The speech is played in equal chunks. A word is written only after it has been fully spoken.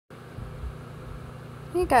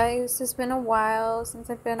Hey guys, it's been a while since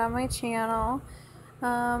I've been on my channel.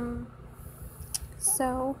 Um,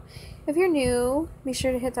 so if you're new, be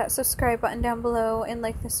sure to hit that subscribe button down below and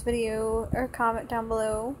like this video or comment down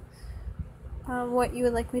below what you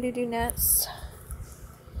would like me to do next.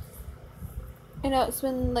 I know it's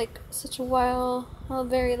been like such a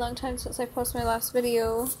very long time since I posted my last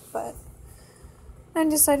video, but I'm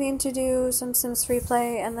deciding to do some Sims Free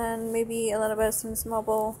Play and then maybe a little bit of Sims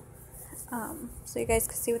Mobile. So you guys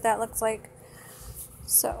can see what that looks like.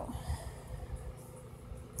 So,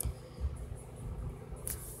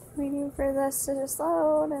 waiting for this to just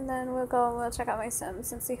load, and then we'll check out my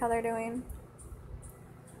Sims and see how they're doing.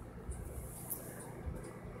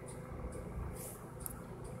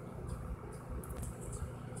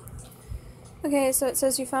 Okay, so it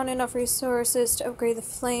says you found enough resources to upgrade the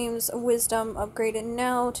Flames Wisdom. Upgraded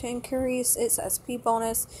now to increase its SP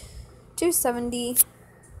bonus to 70.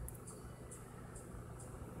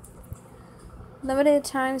 Limited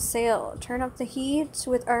time sale. Turn up the heat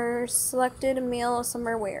with our selected male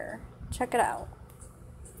summer wear. Check it out.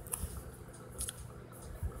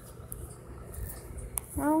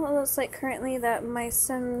 Well, it looks like currently that my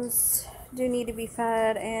Sims do need to be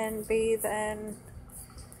fed and bathe and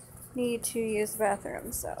need to use the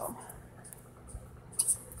bathroom, so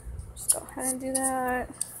just go ahead and do that.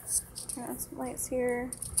 Turn on some lights here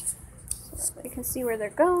so that they can see where they're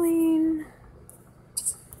going.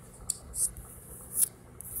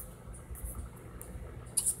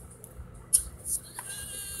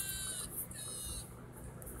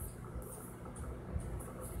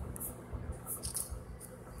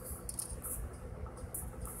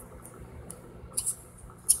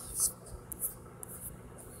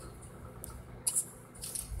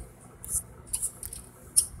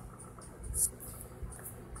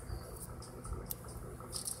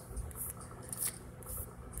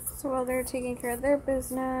 So while they're taking care of their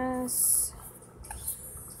business,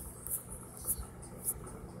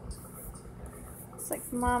 it's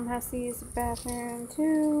like mom has to use the bathroom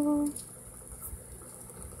too.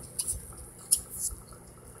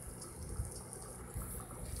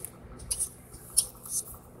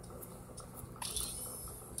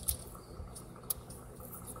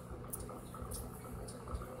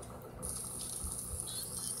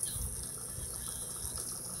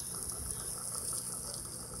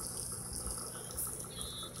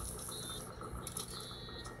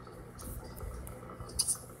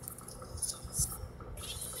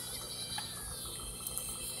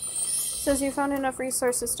 Says you found enough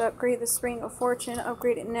resources to upgrade the Spring of Fortune.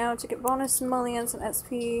 Upgrade it now to get bonus simoleons and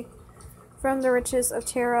SP from the riches of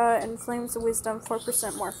Terra and Flames of Wisdom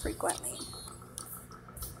 4% more frequently.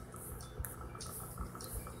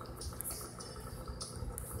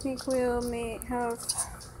 I think we'll have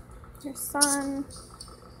your son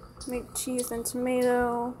make cheese and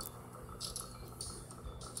tomato.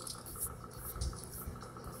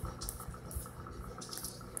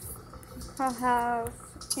 I'll have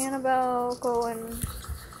Annabelle go and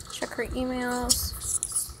check her emails.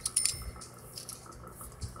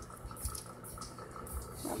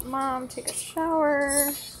 Have Mom take a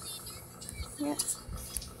shower. Yep.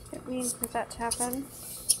 Didn't mean for that to happen.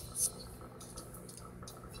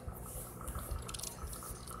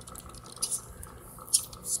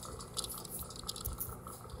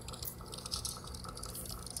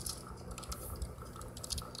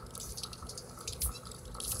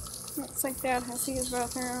 Looks like Dad has to use the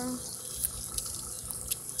bathroom.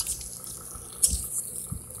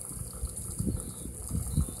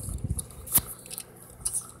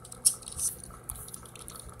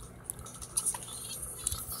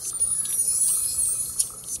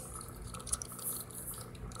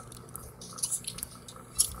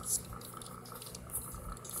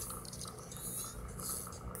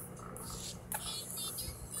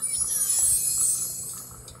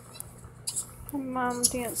 Mom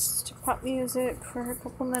danced to pop music for a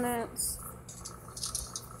couple minutes.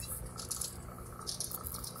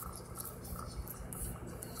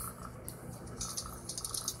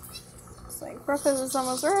 It's like breakfast is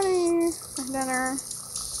almost ready for dinner.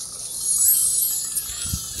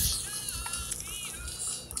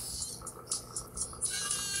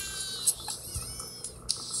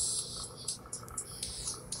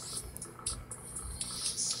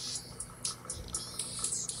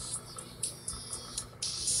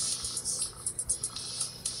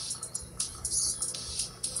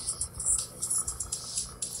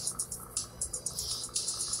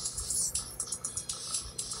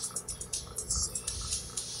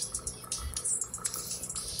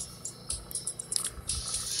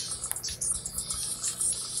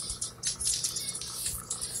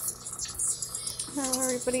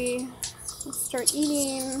 Everybody Let's start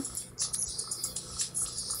eating.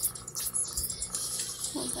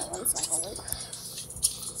 Oh, that one's not gonna work.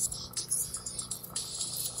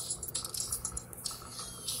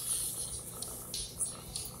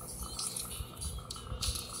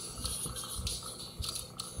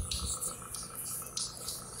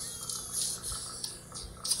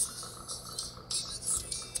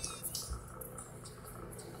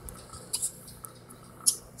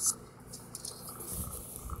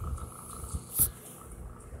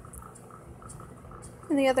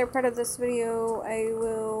 In the other part of this video, I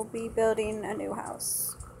will be building a new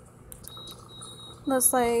house.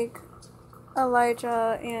 Looks like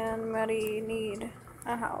Elijah and Maddie need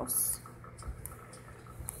a house.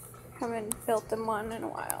 Haven't built them one in a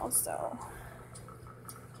while, so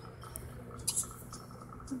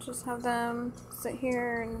I'll just have them sit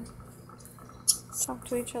here and talk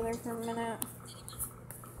to each other for a minute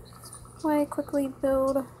while I quickly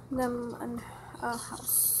build them a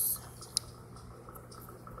house.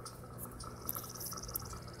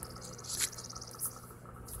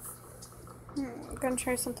 I'm gonna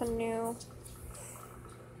try something new.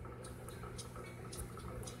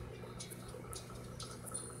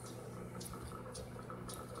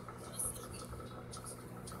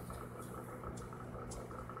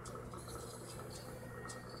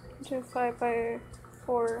 Do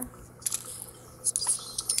 5x4.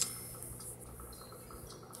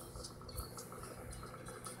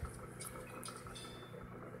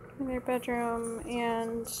 Their bedroom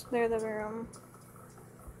and their living room.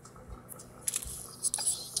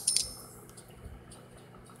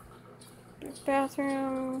 Their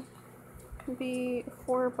bathroom can be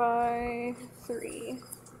 4x3.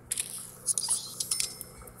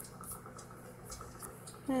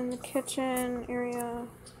 And the kitchen area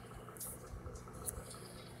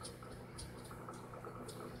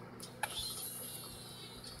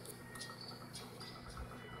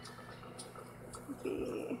would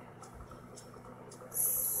be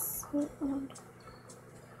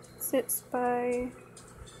 6x4.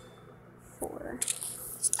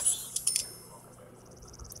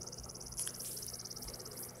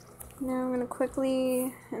 Now I'm going to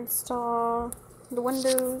quickly install the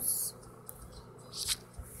windows.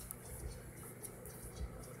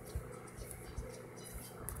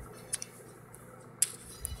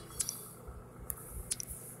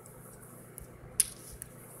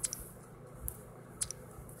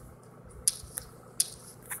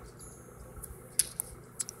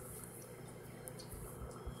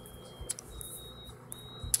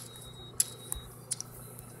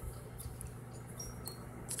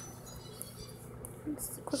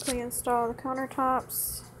 Let's quickly install the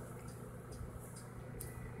countertops.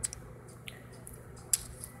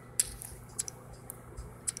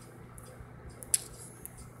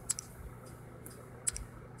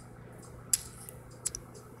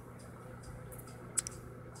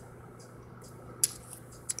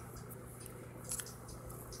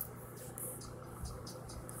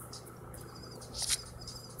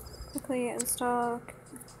 Quickly install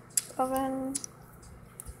oven,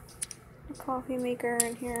 a coffee maker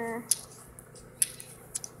in here.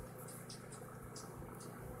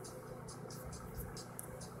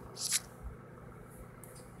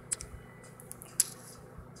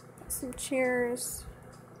 Some chairs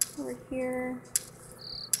over here.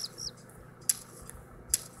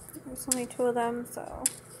 There's only 2 of them, so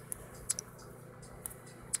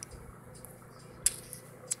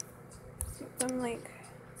give them like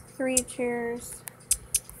 3 chairs.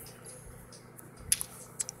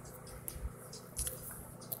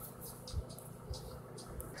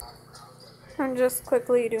 I'm just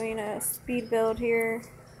quickly doing a speed build here.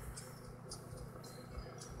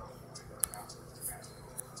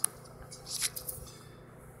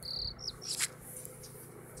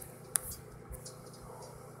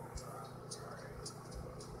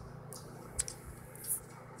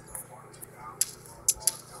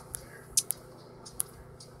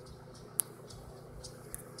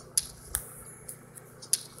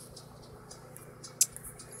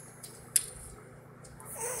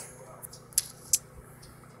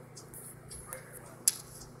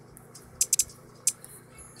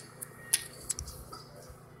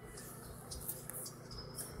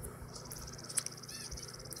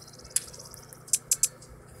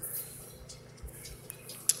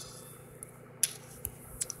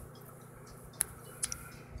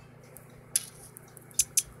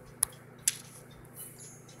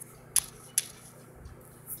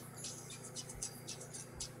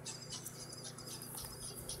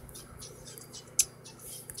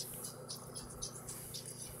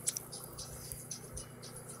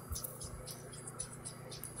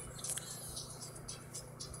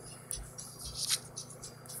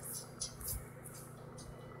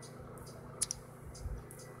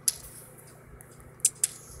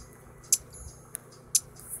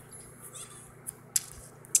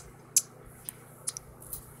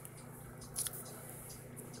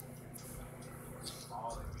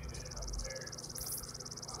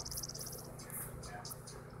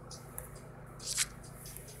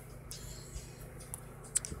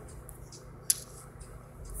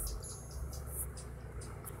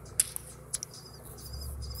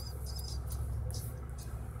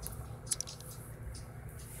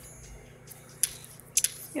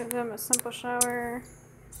 Give them a simple shower.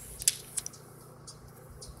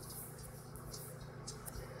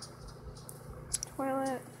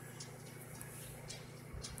 Toilet.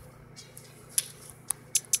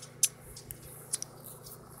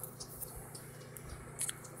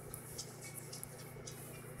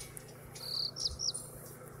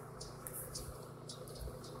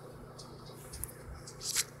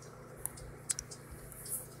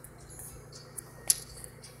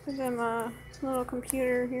 Give them a little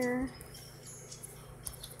computer here.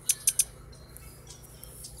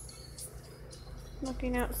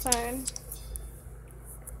 Looking outside.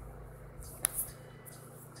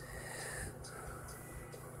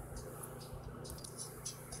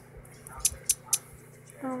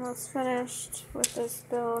 Almost finished with this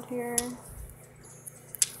build here.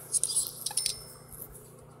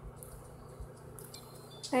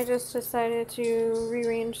 I just decided to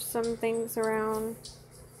rearrange some things around.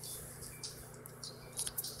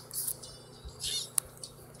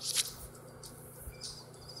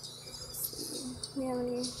 Do we have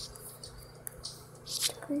any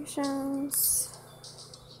decorations?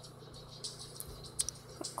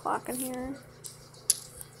 Put a clock in here.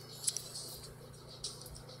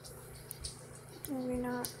 Maybe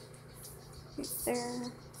not. Right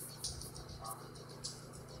there.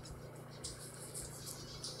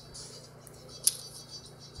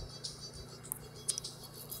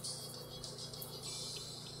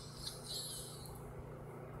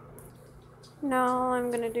 Now all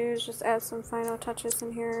I'm going to do is just add some final touches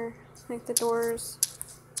in here, like the doors.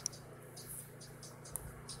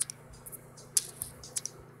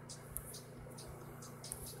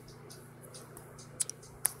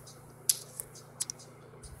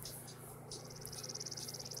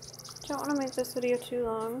 Don't want to make this video too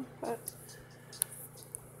long, but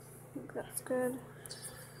I think that's good.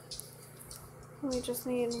 We just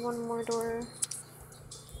need one more door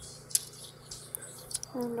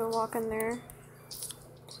for them to walk in there.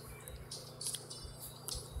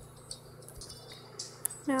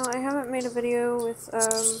 Now I haven't made a video with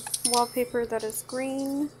wallpaper that is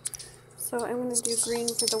green, so I'm going to do green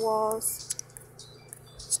for the walls.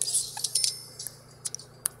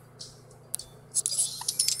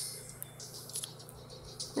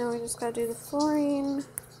 Now we just gotta do the flooring.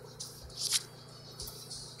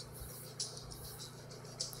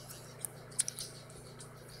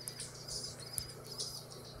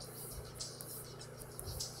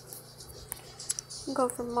 Go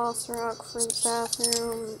for moss rock for the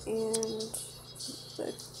bathroom and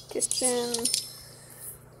the kitchen.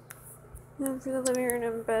 And then for the living room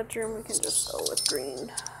and bedroom, we can just go with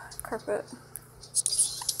green carpet.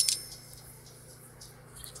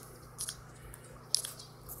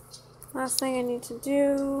 Last thing I need to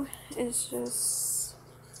do is just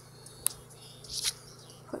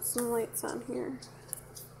put some lights on here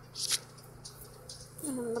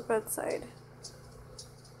and on the bedside.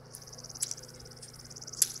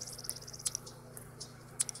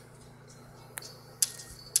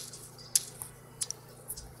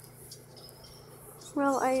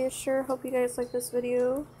 Well, I sure hope you guys like this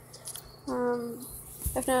video.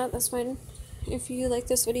 If not, that's fine. If you like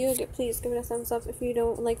this video, please give it a thumbs up. If you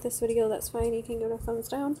don't like this video, that's fine. You can give it a thumbs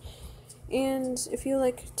down. And if you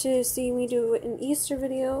like to see me do an Easter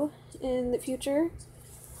video in the future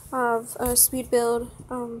of a speed build,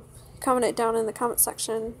 comment it down in the comment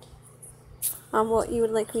section on what you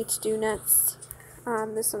would like me to do next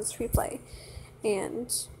on The Sims FreePlay,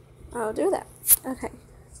 and I'll do that. Okay.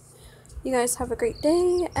 You guys have a great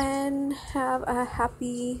day and have a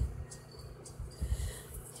happy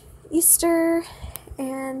Easter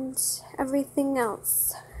and everything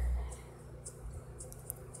else.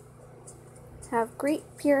 Have great,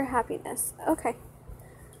 pure happiness. Okay.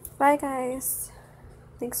 Bye, guys.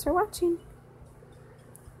 Thanks for watching.